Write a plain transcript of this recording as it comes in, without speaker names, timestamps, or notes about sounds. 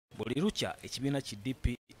Buli lukya ekibiina ki DP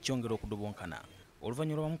kyongera okudobonkana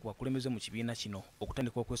oluvannyuma lw'abamu ku bakulembeze mu kibiina kino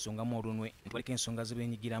okutandika okwesongamu olunwe nti baliko ensonga ze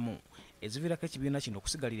beenyigiramu eziviirako ekibiina kino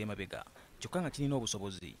okusigalira emabega kyokka nga kirina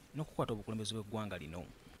obusobozi n'okukwata obukulembeze bw'eggwanga lino.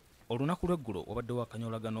 Olunaku lw'eggulo wabaddewo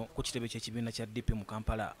akanyolagano ku kitebe ky'ekibiina kya DP mu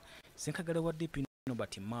Kampala. Ssenkagale wa DP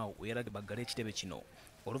Nobert Mao yalage baggale ekitebe kino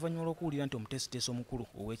oluvannyuma lw'okuwulira nti omuteesiteesi omukulu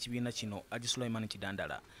ow'ekibiina kino Sulaiman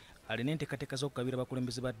Kidandala alina enteekateeka z'okukabira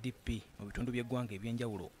abakulembeze ba DP mu bitundu by'eggwanga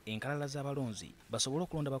eby'enjawulo enkalala z'abalonzi basobole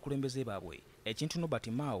okulonda abakulembeze baabwe, ekintu Nobert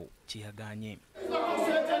Mao kye yagaanye.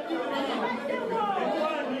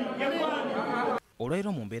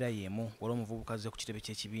 Olwaleero mu mbeera y'emu waliwo omuvubuka azze ku kitebe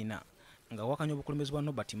ky'ekibiina nga wakanya obukulembeze bwa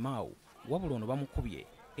Nobert Mao wabula ono bamukubye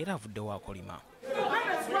era avuddewo akolima.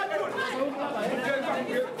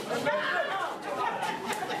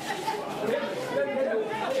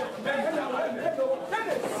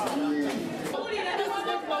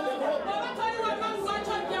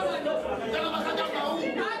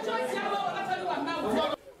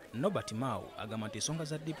 Nobert Mao agamba nti ensonga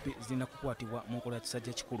za DP zirina kukwatibwa mu nkola ya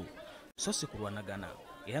kisajja kikulu so si kulwanagana,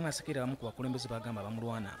 era n'asekera abamu ku bakulembeze bagamba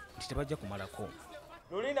bamulwana nti tebajja kumalako.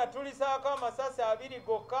 Lulina tulisaako amasasi 2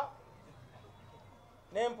 gokka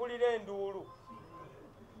n'empulira enduulu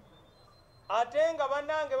ate nga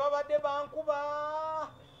bannange babadde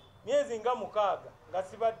bankuba myezi nga 6 nga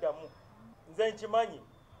sibaddamu. Nze nkimanyi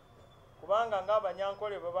kubanga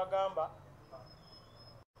ng'abanyankole bwe bagamba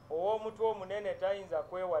ow'omutwe omunene tayinza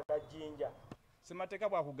kwewala jjinja. Ssemateeka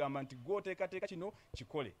bwakugamba nti gw'oteekateeka kino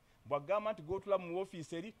kikole, bw'agamba nti gw'otula mu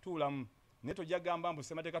woofiisi eri tuulamu, naye tojja gamba mbu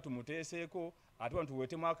ssemateeka tumuteeseeko ate wano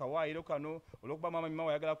tuweetemu akawaayiro kano olw'okuba maama Mao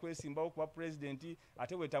ayagala kwesimbawo kuba pulezidenti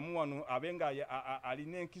ate weetamu wano abe nga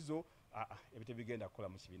alina enkizo. Ebyo tebigenda kukola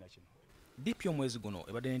mu kibiina kino. DP omwezi guno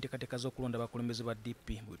ebadde n'enteekateeka z'okulonda abakulembeze ba DP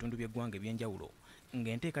mu bitundu by'eggwanga eby'enjawulo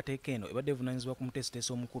ng'enteekateeka eno ebadde evunaanyizibwa ku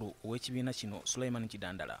muteesiteesi omukulu ow'ekibiina kino Sulaiman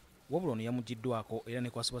Kidandala. Wabula ono yamugiddwako era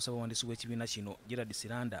nekwasibwasa abawandiisi b'ekibiina kino Gerard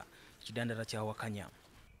Siranda Kidandala kyawakanya.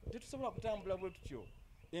 Tetusobola kutambula bwe tutyo.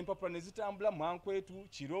 Empapula ne zitambula mwankwetu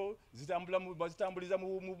kiro bazitambuliza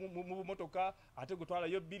mu motoka ate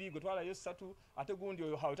gutwalayo 2 gutwalayo 3 ate gundi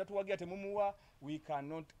oyo hawe tatuwagira temumuwa. We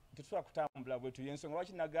cannot tetusobola kutambula bwetu. Yensonga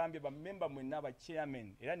lwaki nagambye bammemba mwenna aba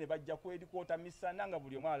chairman era ne bajja kwedikwota misana nga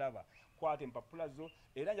buli omu alaba kwata empapula zo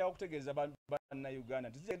era njaga kutegeeza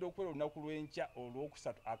bannayuganda tuzigenda okukola olunaku lw'enkya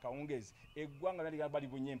olw'okusatu akawungezi eggwanga nali bali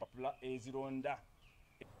bunye empapula ezironda.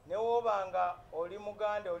 Ne wobanga oli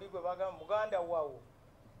muganda oli gwe bagamba muganda wawo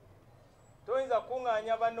toyinza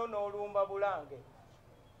kuŋŋaanya banno n'olumba bulange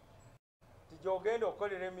tijogenda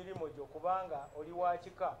okukolera emirimu gyo kubanga oli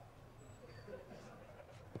wakika.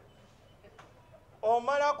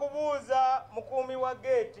 Omala kubuuza mukuumi wa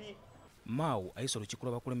geeti. Mao ayisa olukiiko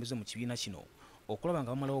lw'abakulembeze mu kibiina kino okulaba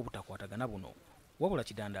nga bamalawo obutakwatagana buno wabula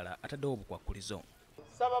Kidandala ataddewo obukwakkulizo.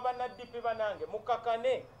 Saba bannaddipi banange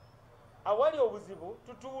mukakane awali obuzibu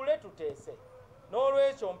tutuule tuteese,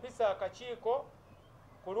 n'olwekyo mpisa akakiiko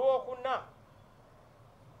ku Lwokuna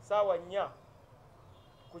ssaawa 4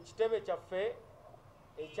 ku kitebe kyaffe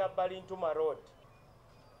ekya Balintuma Road.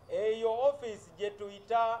 Eyo office gye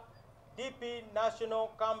tuyita DP National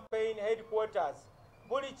Campaign Headquarters.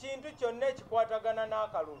 Buli kintu kyonna ekikwatagana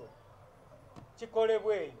n'akalulu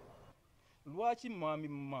kikolebweyo. Lwaki mwami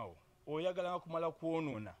Mao oyagala kumala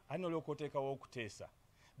kwonoona ate n'olwokoteekawo okuteesa?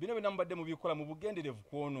 Bino byonna mubadde mubikola mu bugenderevu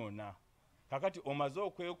kwonoona. Kakati omaze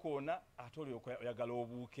okwekoona ate oyagala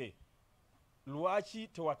obuuke. Lwaki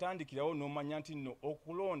tewatandikirawo n'omanya nti nno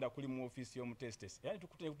okulonda kuli mu ofiisi y'omuteesiteesi? Yaani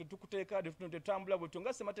tukuteeka tetutambula bwetyo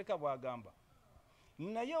nga ssemateeka bw'agamba.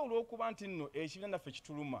 Naye olw'okuba nti nno ekibiina naffe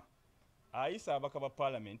kituluma ayise ababaka ba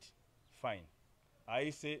parliament fine,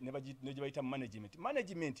 ayise ne gye bayita management.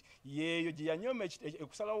 Management yeeyo gye yanyooma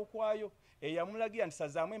ekusalawo kwayo eyamulagira nti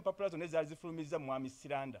sazaamu empapula zonna ezaali zifulumiza mwami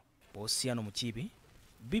Siranda. Osiano Mukiibi,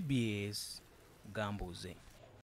 BBS Gambuze.